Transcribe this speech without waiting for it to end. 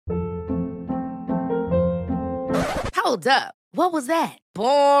Hold up. What was that?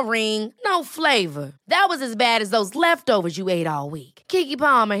 Boring. No flavor. That was as bad as those leftovers you ate all week. Keke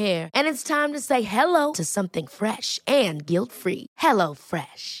Palmer here, and it's time to say hello to something fresh and guilt-free. Hello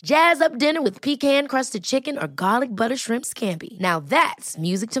Fresh. Jazz up dinner with pecan-crusted chicken or garlic butter shrimp scampi. Now that's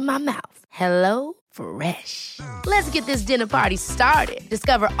music to my mouth. Hello Fresh. Let's get this dinner party started.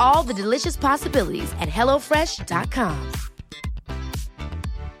 Discover all the delicious possibilities at hellofresh.com.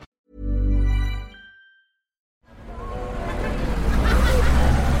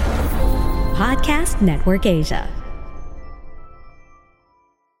 Podcast Network Asia.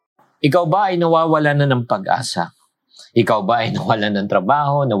 Ikaw ba ay nawawalan na ng pag-asa? Ikaw ba ay nawalan ng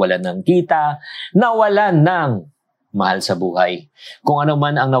trabaho, nawalan ng kita, nawalan ng mahal sa buhay? Kung ano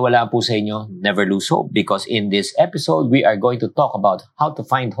man ang nawala po sa inyo, never lose hope, because in this episode, we are going to talk about how to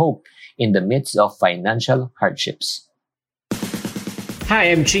find hope in the midst of financial hardships. Hi,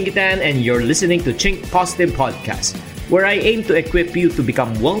 I'm Chinkitan and you're listening to Chink Positive Podcast, where I aim to equip you to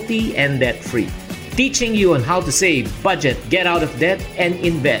become wealthy and debt-free, teaching you on how to save, budget, get out of debt, and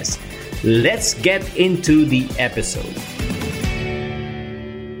invest. Let's get into the episode.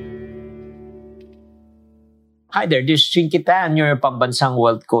 Hi there, this is Chinkitan, your pambansang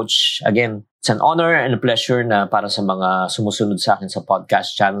wealth coach. Again, it's an honor and a pleasure na para sa mga sumusunod sa akin sa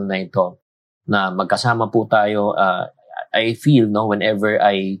podcast channel na ito, na magkasama po tayo. I feel, whenever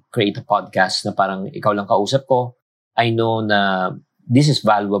I create a podcast na parang ikaw lang kausap ko, I know na this is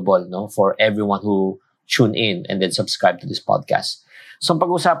valuable, for everyone who tune in and then subscribe to this podcast. So, ang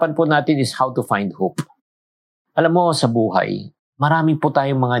pag-usapan po natin is how to find hope. Alam mo, sa buhay, marami po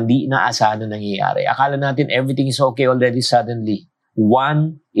tayong mga hindi inaasahan na nangyayari. Akala natin everything is okay already suddenly.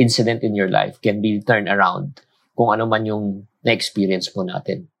 One incident in your life can be turned around kung ano man yung na-experience po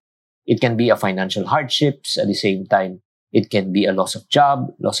natin. It can be a financial hardships at the same time. It can be a loss of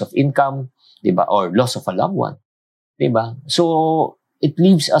job, loss of income, diba? Or loss of a loved one. Diba? So, it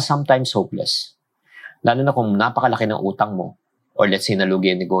leaves us sometimes hopeless. Lalo na kung napakalaki ng utang mo or let's say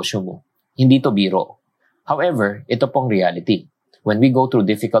nalugi ang negosyo mo. Hindi to biro. However, ito pong reality. When we go through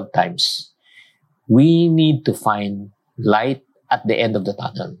difficult times, we need to find light at the end of the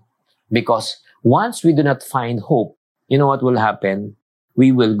tunnel. Because once we do not find hope, you know what will happen? We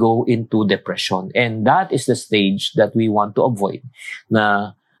will go into depression. And that is the stage that we want to avoid.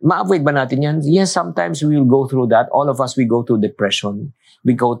 Na ma-avoid ba natin yan? Yes, sometimes we will go through that. All of us, we go through depression.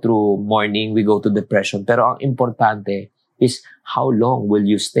 We go through mourning. We go to depression. Pero ang importante is how long will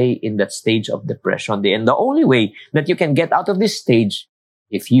you stay in that stage of depression? And the only way that you can get out of this stage,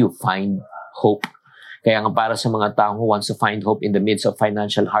 if you find hope. Kaya nga para sa mga tao who wants to find hope in the midst of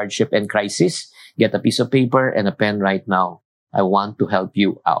financial hardship and crisis, get a piece of paper and a pen right now. I want to help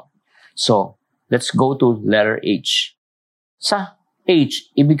you out. So, let's go to letter H. Sa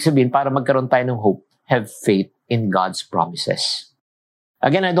H, ibig sabihin, para magkaroon tayo ng hope, have faith in God's promises.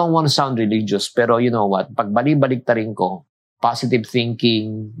 Again, I don't want to sound religious, pero you know what? Pag balik-baliktarin ko, positive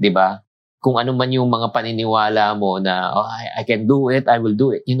thinking, di ba? Kung ano man yung mga paniniwala mo na, I can do it, I will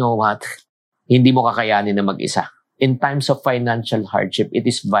do it. You know what? Hindi mo kakayanin na mag-isa. In times of financial hardship, it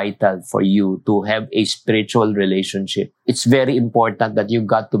is vital for you to have a spiritual relationship. It's very important that you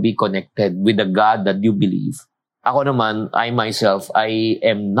got to be connected with the God that you believe. Ako naman, I myself, I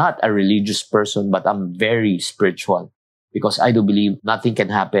am not a religious person, but I'm very spiritual. Because I do believe nothing can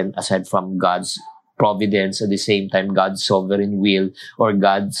happen aside from God's providence, at the same time, God's sovereign will, or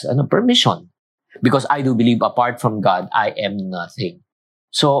God's permission. Because I do believe apart from God, I am nothing.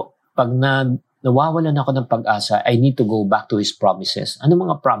 So, pag nawawalan ako ng pag-asa, I need to go back to His promises. Ano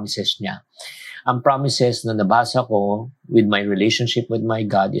mga promises niya? Ang promises na nabasa ko with my relationship with my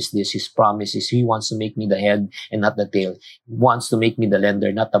God is this. His promise is He wants to make me the head and not the tail. He wants to make me the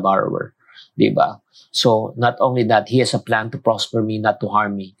lender, not the borrower. Diba? So, not only that, He has a plan to prosper me, not to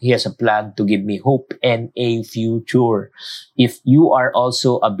harm me. He has a plan to give me hope and a future. If you are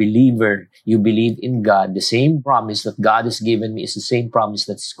also a believer, you believe in God, the same promise that God has given me is the same promise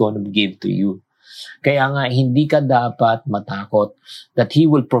that He's going to give to you. Kaya nga, hindi ka dapat matakot that He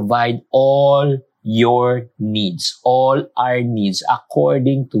will provide all your needs, all our needs,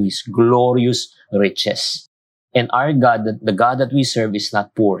 according to His glorious riches. And our God, the God that we serve, is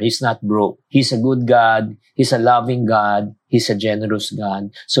not poor. He's not broke. He's a good God. He's a loving God. He's a generous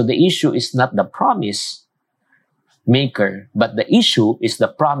God. So the issue is not the promise maker, but the issue is the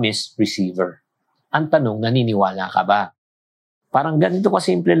promise receiver. Ang tanong, naniniwala ka ba? Parang ganito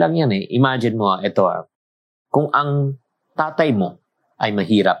kasimple lang yan eh. Imagine mo, ito kung ang tatay mo ay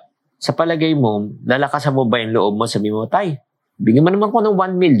mahirap, sa palagay mo, lalakasan mo ba yung loob mo? Sabi mo, tay, bigyan mo naman ko ng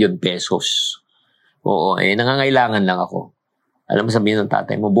 1 million pesos. Oo, nangangailangan lang ako. Alam mo sabihin ng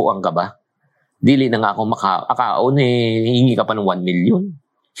tatay mo, buang ka ba? Dili na nga ako makaakaon hingi ka pa ng 1 million.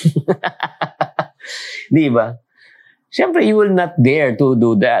 Di ba? Siyempre, you will not dare to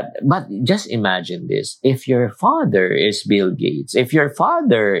do that. But just imagine this. If your father is Bill Gates, if your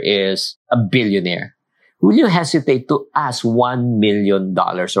father is a billionaire, will you hesitate to ask $1 million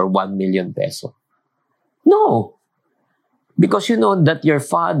or 1 million peso? No. Because you know that your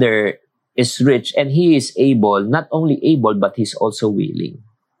father is rich and he is able, not only able, but he's also willing.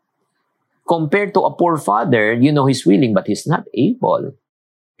 Compared to a poor father, you know he's willing, but he's not able.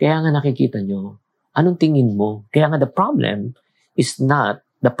 Kaya nga nakikita nyo, anong tingin mo? Kaya nga the problem is not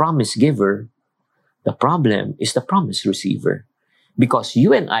the promise giver. The problem is the promise receiver. Because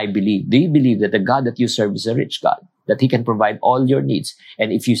you and I believe, do you believe that the God that you serve is a rich God? That He can provide all your needs?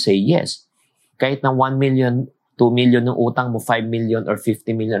 And if you say yes, kahit na 1 million, 2 million ng utang mo, 5 million or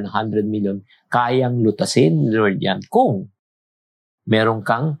 50 million, 100 million, kayang lutasin, Lord, yan. Kung meron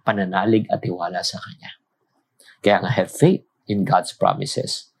kang pananalig at tiwala sa Kanya. Kaya nga have faith in God's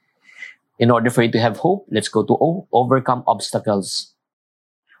promises. In order for you to have hope, let's go to overcome obstacles.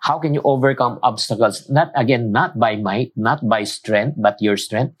 How can you overcome obstacles? Not by might, not by strength, but your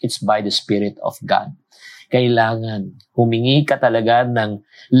strength. It's by the Spirit of God. Kailangan humingi ka talaga ng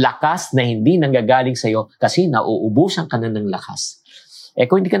lakas na hindi nanggagaling sa'yo kasi nauubusan ka na ng lakas.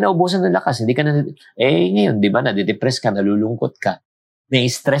 Kung hindi ka nauubusan ng lakas, hindi ka na, ngayon, di ba, nadidepress ka, nalulungkot ka,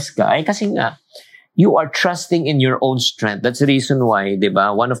 nai-stress ka. Kasi nga, you are trusting in your own strength. That's the reason why, di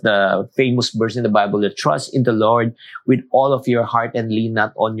ba, one of the famous verses in the Bible, that trust in the Lord with all of your heart and lean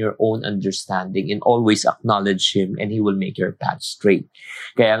not on your own understanding, and always acknowledge Him and He will make your path straight.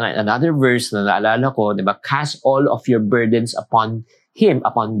 Kaya nga, another verse na naalala ko, di ba, cast all of your burdens upon Him,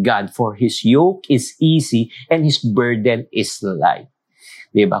 upon God, for His yoke is easy and His burden is light.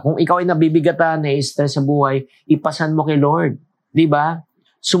 Di ba? Kung ikaw ay nabibigatan, na-stress sa buhay, ipasan mo kay Lord. Di ba?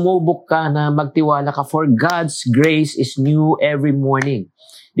 Sumubok ka na magtiwala ka, for God's grace is new every morning.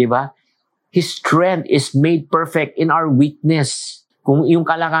 Diba? His strength is made perfect in our weakness. Kung yung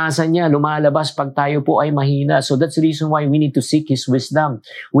kalakasan niya lumalabas pag tayo po ay mahina. So that's the reason why we need to seek His wisdom.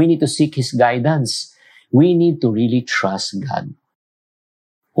 We need to seek His guidance. We need to really trust God.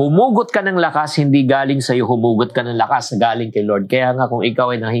 Humugot ka ng lakas, hindi galing sa'yo. Humugot ka ng lakas, galing kay Lord. Kaya nga kung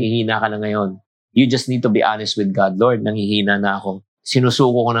ikaw ay nangihina ka na ngayon, you just need to be honest with God. Lord, nangihina na ako.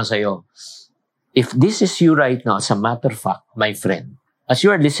 Sinusuko ko na sa'yo. If this is you right now, as a matter of fact, my friend, as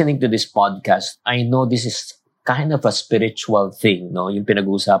you are listening to this podcast, I know this is kind of a spiritual thing, no? Yung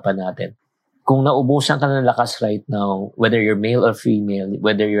pinag-uusapan natin. Kung naubusan ka ng lakas right now, whether you're male or female,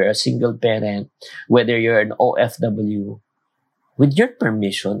 whether you're a single parent, whether you're an OFW, with your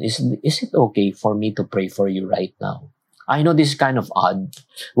permission, is it okay for me to pray for you right now? I know this is kind of odd.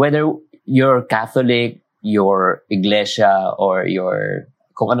 Whether you're Catholic, your iglesia, or your,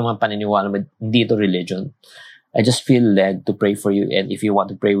 kung ano man paniniwala mo, hindi ito religion, I just feel led to pray for you. And if you want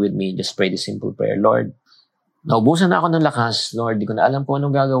to pray with me, just pray the simple prayer. Lord, naubusan na ako ng lakas. Lord, di ko na alam kung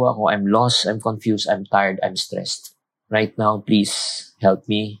anong gagawa ko. I'm lost, I'm confused, I'm tired, I'm stressed. Right now, please help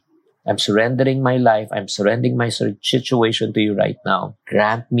me. I'm surrendering my life. I'm surrendering my situation to you right now.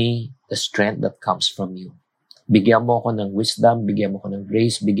 Grant me the strength that comes from you. Bigyan mo ako ng wisdom, bigyan mo ako ng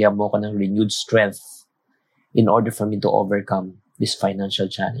grace, bigyan mo ako ng renewed strength in order for me to overcome these financial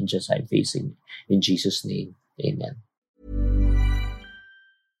challenges I'm facing. In Jesus' name, amen.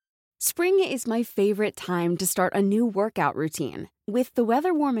 Spring is my favorite time to start a new workout routine. With the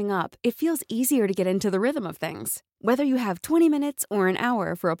weather warming up, it feels easier to get into the rhythm of things. Whether you have 20 minutes or an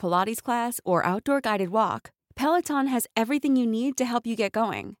hour for a Pilates class or outdoor guided walk, Peloton has everything you need to help you get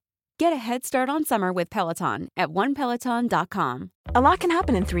going. Get a head start on summer with Peloton at onepeloton.com. A lot can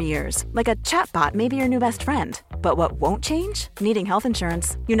happen in 3 years, like a chatbot may be your new best friend. But what won't change? Needing health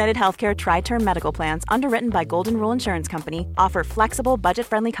insurance. United Healthcare Tri-Term Medical Plans, underwritten by Golden Rule Insurance Company, offer flexible,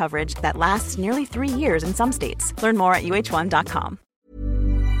 budget-friendly coverage that lasts nearly 3 years in some states. Learn more at uh1.com.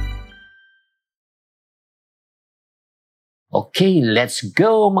 Okay, let's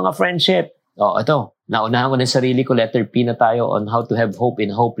go mga friendship. Ito. Naunahan ko na sarili ko, letter P na tayo on how to have hope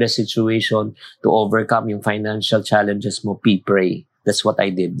in a hopeless situation, to overcome yung financial challenges mo. P, pray. That's what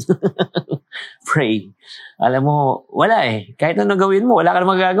I did. Pray. Alam mo, wala eh. Kahit ano gawin mo, wala ka na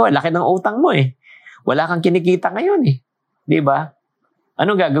magagawa. Laki ng utang mo eh. Wala kang kinikita ngayon eh. Di ba?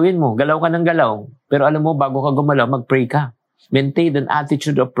 Anong gagawin mo? Galaw ka ng galaw. Pero alam mo, bago ka gumalaw, mag-pray ka. Maintain an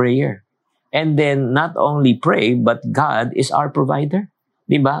attitude of prayer. And then, not only pray, but God is our provider.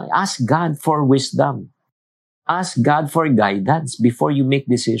 Diba? Ask God for wisdom. Ask God for guidance before you make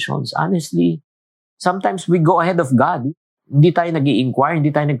decisions. Honestly, sometimes we go ahead of God. Hindi tayo nag-i-inquire,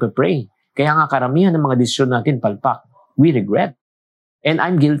 hindi tayo nagpe-pray. Kaya nga karamihan ng mga desisyon natin palpak. We regret. And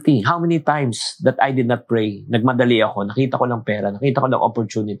I'm guilty. How many times that I did not pray? Nagmadali ako, nakita ko lang pera, nakita ko lang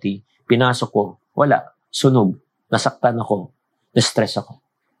opportunity, pinasok ko, wala, sunog, nasaktan ako, na-stress ako.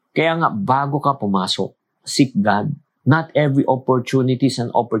 Kaya nga, bago ka pumasok, seek God. Not every opportunity is an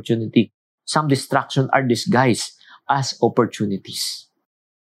opportunity. Some distractions are disguised as opportunities.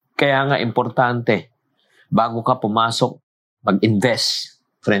 Kaya nga, importante, bago ka pumasok, mag-invest.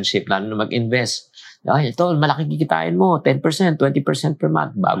 Friendship, lalo na mag-invest. Ay, ito, malaki kikitain mo, 10%, 20% per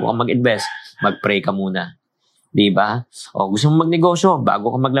month. Bago ka mag-invest, mag-pray ka muna. Diba? O gusto mo magnegosyo,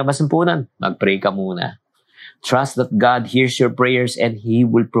 bago ka maglabas ng punan, mag-pray ka muna. Trust that God hears your prayers and He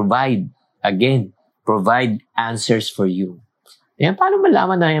will provide. Again, provide answers for you. Yan, paano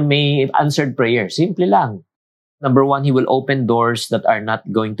malaman na may answered prayer? Simple lang. Number 1, He will open doors that are not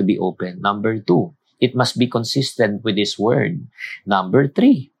going to be open. Number 2, it must be consistent with His word. Number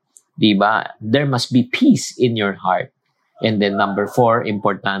 3, diba? There must be peace in your heart. And then number 4,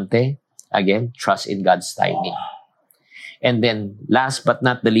 importante, again, trust in God's timing. And then last but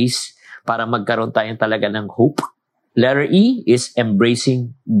not the least, para magkaroon tayo talaga ng hope, letter E is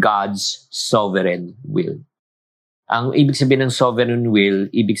embracing God's sovereign will. Ang ibig sabihin ng sovereign will,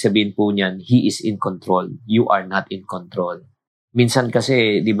 ibig sabihin po niyan, He is in control. You are not in control. Minsan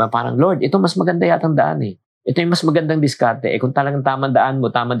kasi, di ba, parang, Lord, ito mas maganda yatang daan eh. Ito yung mas magandang diskarte. Kung talagang tamang daan mo,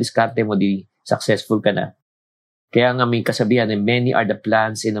 tamang diskarte mo, di successful ka na. Kaya nga may kasabihan, many are the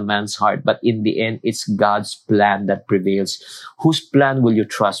plans in a man's heart, but in the end, it's God's plan that prevails. Whose plan will you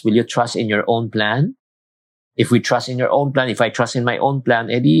trust? Will you trust in your own plan? If we trust in your own plan, if I trust in my own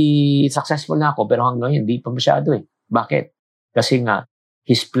plan, edi successful na ako. Pero hanggang ngayon, hindi pa masyado eh. Bakit? Kasi nga,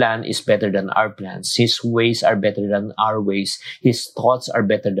 His plan is better than our plans. His ways are better than our ways. His thoughts are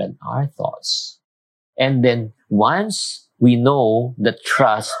better than our thoughts. And then, once we know the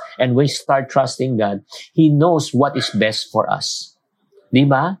trust and we start trusting God, He knows what is best for us. Di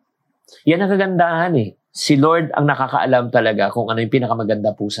ba? Yan ang kagandahan eh. Si Lord ang nakakaalam talaga kung ano yung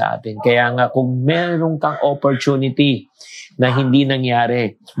pinakamaganda po sa atin. Kaya nga, kung meron kang opportunity na hindi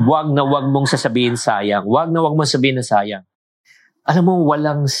nangyari, wag na wag mong sasabihin sayang. Wag na wag mong sabihin na sayang. Alam mo,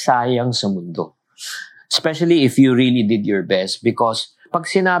 walang sayang sa mundo. Especially if you really did your best. Because pag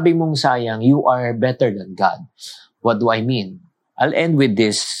sinabi mong sayang, you are better than God. What do I mean? I'll end with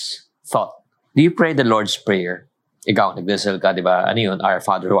this thought. Do you pray the Lord's Prayer? Ikaw, nagdasal ka, di ba? Ano yun? Our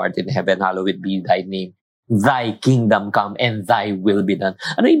Father who art in heaven, hallowed be thy name. Thy kingdom come and thy will be done.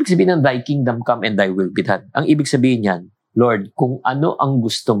 Ano ibig sabihin ng thy kingdom come and thy will be done? Ang ibig sabihin yan, Lord, kung ano ang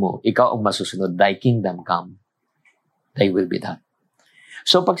gusto mo, ikaw ang masusunod. Thy kingdom come, thy will be done.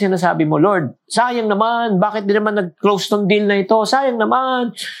 So pag sinasabi mo, Lord, sayang naman, bakit di naman nag-close tong deal na ito? Sayang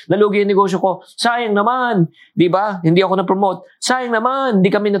naman, nalugi yung negosyo ko. Sayang naman, di ba? Hindi ako na-promote. Sayang naman, hindi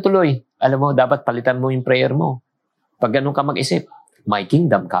kami natuloy. Alam mo, dapat palitan mo yung prayer mo. Pag ganun ka mag-isip, my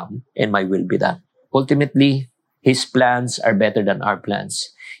kingdom come and my will be done. Ultimately, His plans are better than our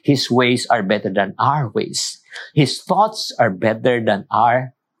plans. His ways are better than our ways. His thoughts are better than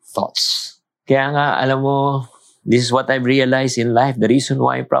our thoughts. Kaya nga, alam mo, this is what I've realized in life. The reason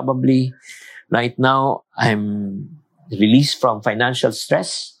why probably right now I'm released from financial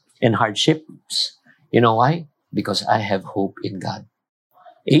stress and hardships. You know why? Because I have hope in God.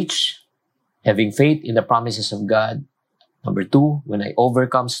 H, having faith in the promises of God. Number 2, when I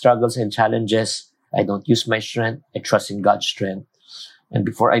overcome struggles and challenges, I don't use my strength. I trust in God's strength. And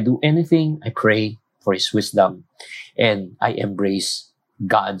before I do anything, I pray for His wisdom. And I embrace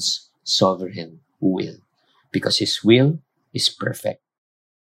God's sovereign will. Because His will is perfect.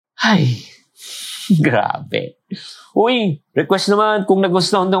 Ay, grabe. Uy, request naman kung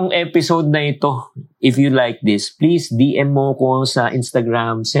nagustuhan ng episode na ito. If you like this, please DM mo ko sa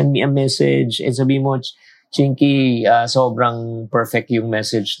Instagram. Send me a message and sabi mo, Chinky, sobrang perfect yung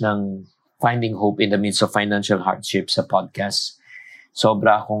message ng Finding Hope in the Midst of Financial Hardships sa podcast.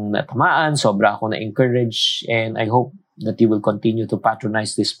 Sobra akong natamaan, sobra akong na-encourage, and I hope that you will continue to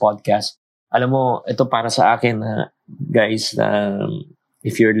patronize this podcast. Alam mo, ito para sa akin, guys,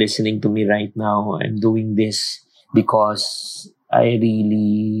 if you're listening to me right now, I'm doing this because I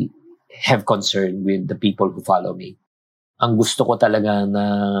really have concern with the people who follow me. Ang gusto ko talaga na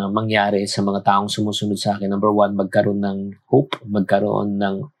mangyari sa mga taong sumusunod sa akin, number 1, magkaroon ng hope, magkaroon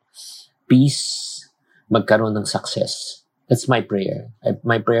ng peace, magkaroon ng success. That's my prayer.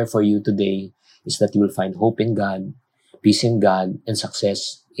 My prayer for you today is that you will find hope in God, peace in God, and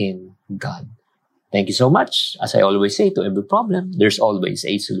success in God. Thank you so much. As I always say, to every problem, there's always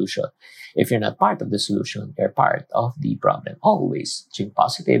a solution. If you're not part of the solution, you're part of the problem. Always think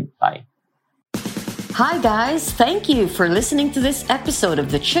positive. Bye. Hi guys, thank you for listening to this episode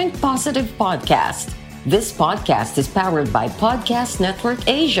of the Think Positive podcast. This podcast is powered by Podcast Network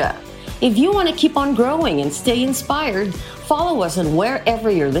Asia. If you want to keep on growing and stay inspired, follow us on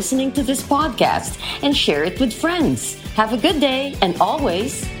wherever you're listening to this podcast and share it with friends. Have a good day and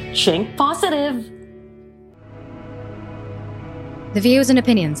always think positive. The views and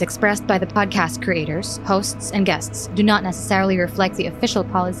opinions expressed by the podcast creators, hosts, and guests do not necessarily reflect the official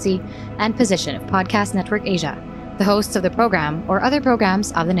policy and position of Podcast Network Asia, the hosts of the program, or other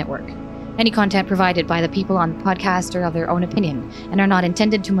programs of the network. Any content provided by the people on the podcast are of their own opinion and are not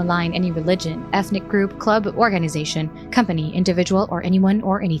intended to malign any religion, ethnic group, club, organization, company, individual, or anyone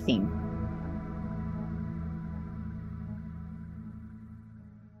or anything.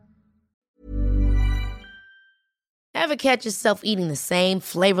 Ever catch yourself eating the same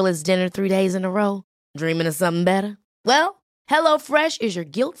flavorless dinner 3 days in a row? Dreaming of something better? Well, HelloFresh is your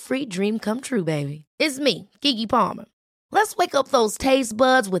guilt-free dream come true, baby. It's me, Keke Palmer. Let's wake up those taste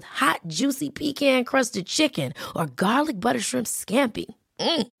buds with hot, juicy pecan-crusted chicken or garlic butter shrimp scampi.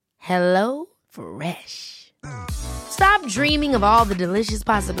 Hello Fresh. Stop dreaming of all the delicious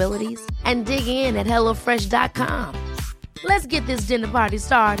possibilities and dig in at HelloFresh.com. Let's get this dinner party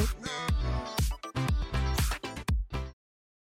started.